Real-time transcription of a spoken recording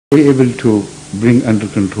be able to bring under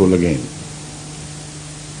control again.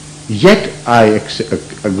 Yet I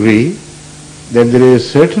agree that there is a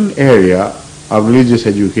certain area of religious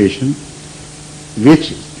education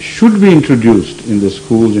which should be introduced in the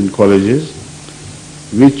schools and colleges,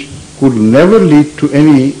 which could never lead to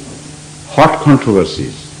any hot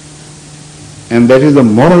controversies, and that is the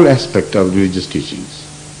moral aspect of religious teachings.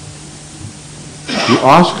 You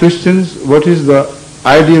ask Christians what is the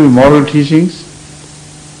ideal moral teachings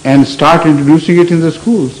and start introducing it in the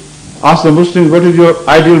schools. Ask the Muslims what is your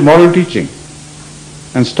ideal moral teaching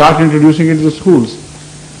and start introducing it in the schools.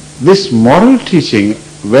 This moral teaching,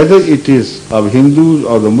 whether it is of Hindus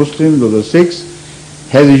or the Muslims or the Sikhs,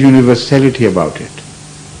 has a universality about it.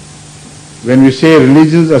 When we say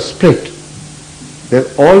religions are split, they're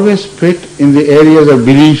always split in the areas of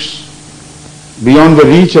beliefs beyond the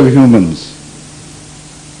reach of humans.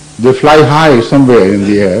 They fly high somewhere in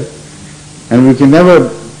the air, and we can never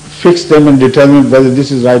fix them and determine whether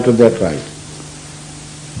this is right or that right.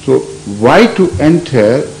 So why to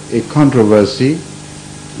enter a controversy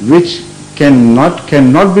which cannot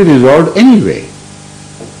be resolved anyway?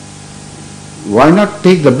 Why not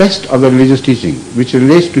take the best of the religious teaching which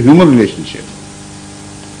relates to human relationship?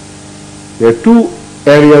 There are two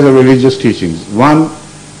areas of religious teachings. One,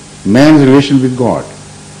 man's relation with God.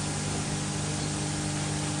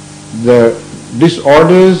 The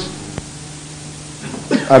disorders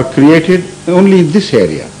are created only in this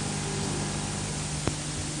area of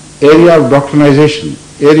doctrinization,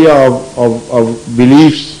 area of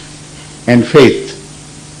beliefs and faith.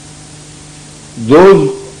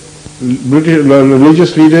 Those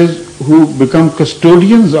religious leaders who become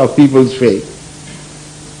custodians of people's faith,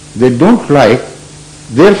 they don't like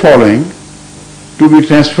their following to be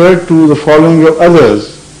transferred to the following of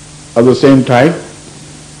others of the same type,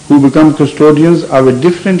 who become custodians of a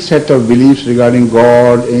different set of beliefs regarding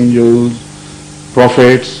God, angels,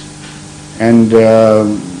 prophets, and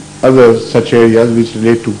other such areas which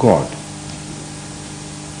relate to God.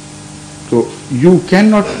 So you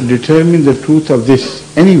cannot determine the truth of this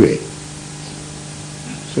anyway.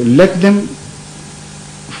 So leave them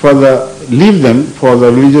for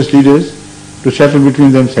the religious leaders to settle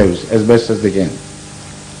between themselves as best as they can.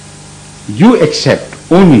 You accept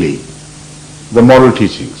only the moral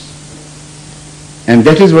teachings. And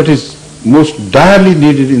that is what is most direly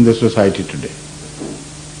needed in the society today.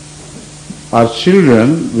 Our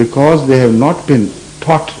children, because they have not been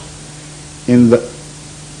taught in the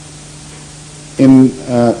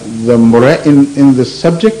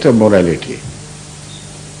subject of morality,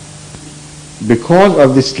 because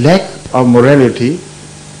of this lack of morality,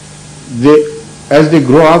 as they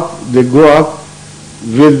grow up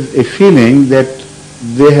with a feeling that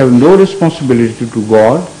they have no responsibility to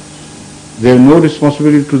God, they have no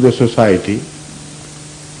responsibility to the society,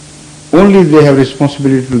 only they have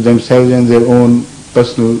responsibility to themselves and their own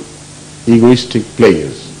personal egoistic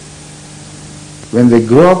pleasures. When they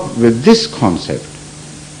grow up with this concept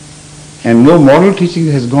and no moral teaching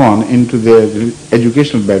has gone into their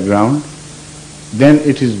educational background, then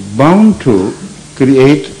it is bound to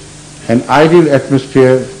create an ideal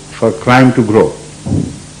atmosphere for crime to grow.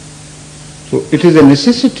 So it is a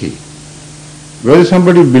necessity, whether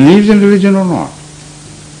somebody believes in religion or not.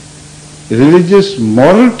 Religious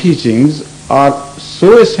moral teachings are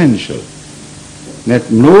so essential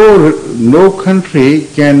that no country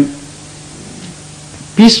can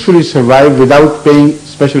peacefully survive without paying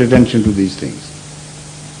special attention to these things.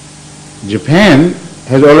 Japan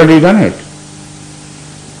has already done it.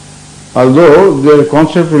 Although their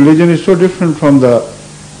concept of religion is so different from the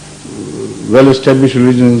well-established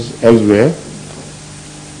religions elsewhere,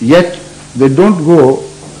 yet they don't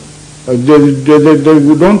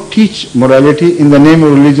teach morality in the name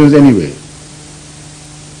of religions anyway.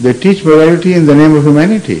 They teach morality in the name of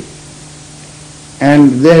humanity.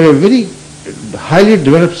 And they have a very highly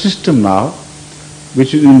developed system now,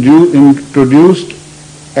 which is introduced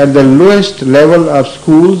at the lowest level of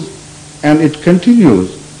schools, and it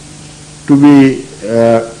continues to be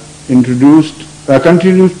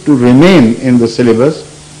continues to remain in the syllabus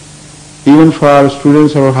even for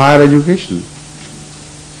students of higher education.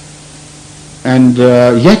 And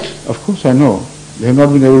yet, of course I know, they have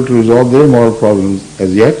not been able to resolve their moral problems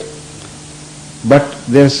as yet, but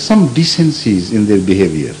there are some decencies in their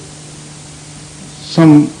behavior,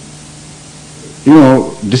 some,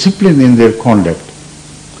 discipline in their conduct,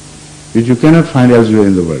 which you cannot find elsewhere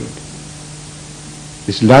in the world.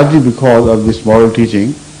 It's largely because of this moral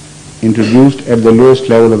teaching introduced at the lowest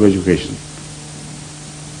level of education.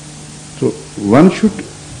 So one should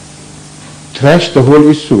thrash the whole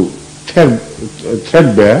issue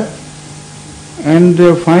threadbare and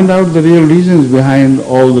find out the real reasons behind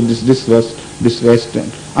all the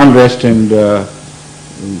unrest and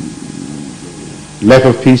lack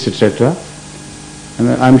of peace, etc. And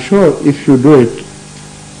I'm sure if you do it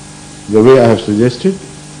the way I have suggested,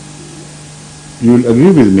 you will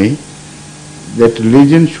agree with me that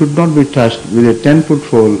religion should not be touched with a 10-foot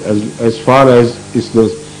pole as far as the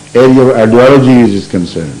area of ideology is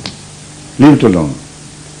concerned. Leave it alone.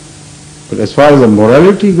 But as far as the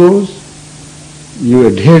morality goes, you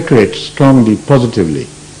adhere to it strongly, positively.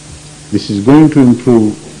 This is going to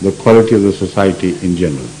improve the quality of the society in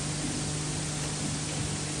general.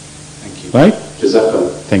 Thank you. Right?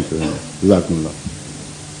 Jazakallah. Thank you very much. Jazakumullah.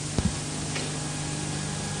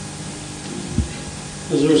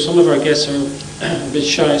 Some of our guests are a bit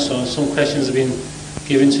shy, so some questions have been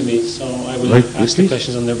given to me, so I will ask the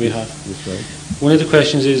questions on their behalf. Right. One of the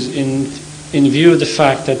questions is, in view of the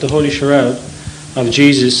fact that the Holy Shroud of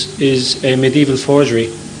Jesus is a medieval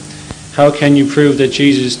forgery, how can you prove that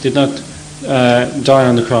Jesus did not die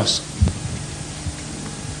on the cross?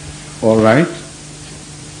 All right.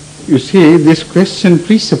 You see, this question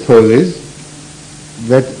presupposes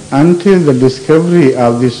that until the discovery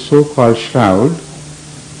of this so-called shroud,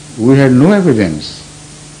 we had no evidence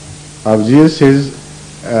of Jesus'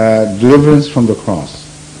 deliverance from the cross.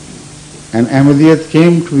 And Ahmadiyyat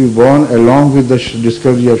came to be born along with the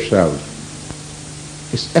discovery of shroud.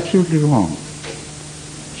 It's absolutely wrong.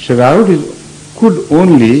 Shroud could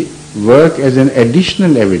only work as an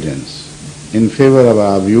additional evidence in favor of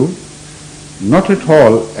our view, not at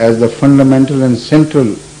all as the fundamental and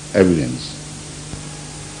central evidence.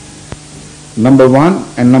 Number one,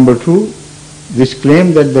 and number two, this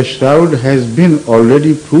claim that the shroud has been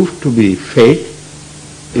already proved to be fake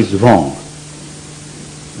is wrong.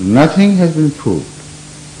 Nothing has been proved.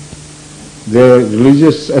 The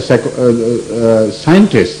religious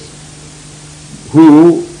scientists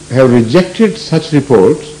who have rejected such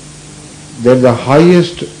reports, that the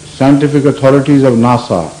highest scientific authorities of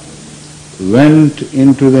NASA went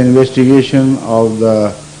into the investigation of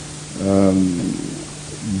the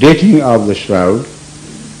dating of the shroud,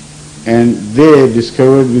 and they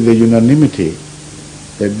discovered with a unanimity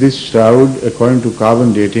that this shroud, according to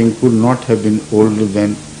carbon dating, could not have been older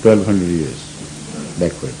than 1200 years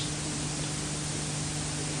backwards.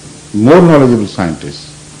 More knowledgeable scientists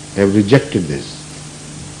have rejected this.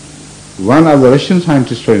 One of the Russian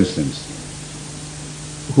scientists, for instance,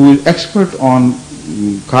 who is expert on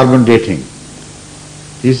carbon dating,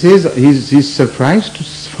 he says he's surprised to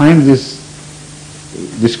find this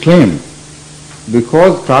claim,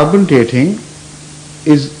 because carbon dating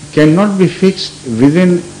cannot be fixed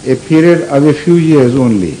within a period of a few years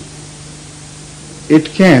only.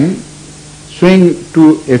 It can swing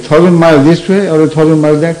to 1,000 miles this way or 1,000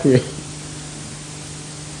 miles that way.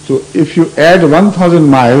 So if you add 1,000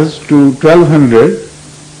 miles to 1,200,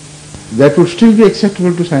 that would still be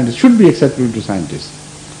acceptable to scientists, should be acceptable to scientists.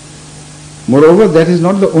 Moreover, that is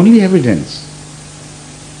not the only evidence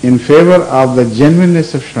in favor of the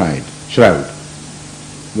genuineness of shroud.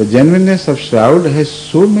 The genuineness of shroud has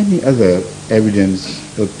so many other evidence,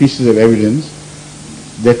 or pieces of evidence,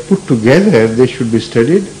 that put together they should be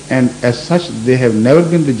studied, and as such they have never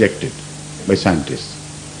been rejected by scientists,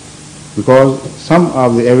 because some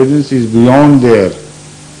of the evidence is beyond their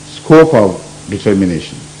scope of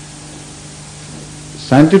determination.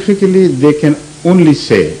 Scientifically, they can only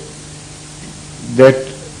say that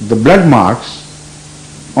the blood marks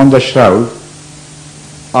on the shroud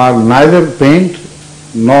are neither paint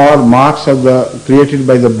nor marks created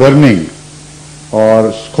by the burning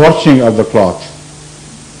or scorching of the cloth.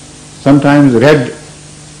 Sometimes red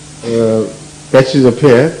patches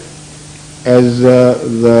appear as at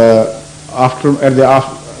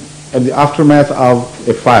the aftermath of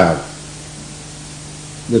a fire.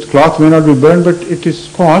 The cloth may not be burned, but it is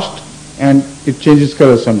scorched and it changes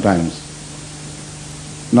color sometimes.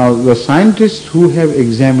 Now, the scientists who have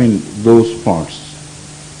examined those spots,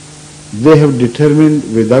 they have determined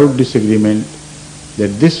without disagreement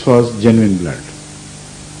that this was genuine blood.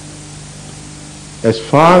 As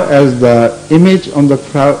far as the image on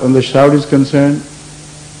the shroud is concerned,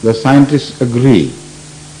 the scientists agree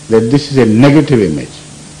that this is a negative image.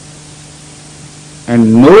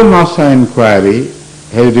 And no NASA inquiry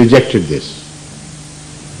has rejected this.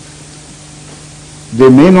 They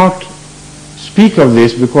may not speak of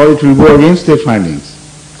this because it will go against their findings.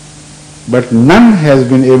 But none has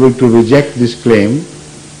been able to reject this claim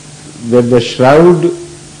that the shroud,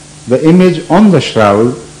 the image on the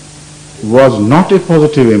shroud, was not a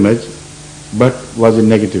positive image, but was a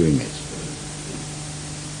negative image.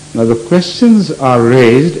 Now the questions are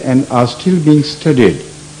raised and are still being studied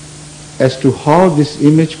as to how this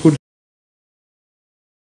image could